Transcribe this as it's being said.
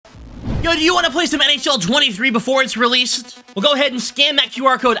Yo, do you want to play some NHL 23 before it's released? Well, go ahead and scan that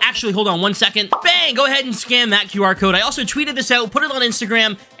QR code. Actually, hold on 1 second. Bang! Go ahead and scan that QR code. I also tweeted this out, put it on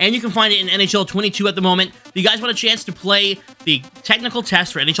Instagram, and you can find it in NHL 22 at the moment. If you guys want a chance to play the technical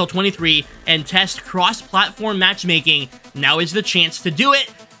test for NHL 23 and test cross-platform matchmaking, now is the chance to do it.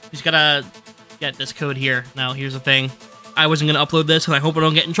 Just gotta get this code here. Now, here's the thing. I wasn't going to upload this, and I hope I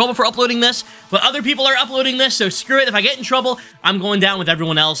don't get in trouble for uploading this, but other people are uploading this, so screw it. If I get in trouble, I'm going down with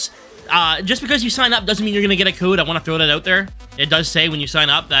everyone else. Just because you sign up doesn't mean you're going to get a code. I want to throw that out there. It does say when you sign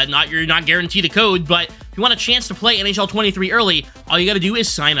up that you're not guaranteed a code, but if you want a chance to play NHL 23 early, all you got to do is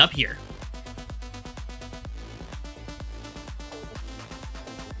sign up here.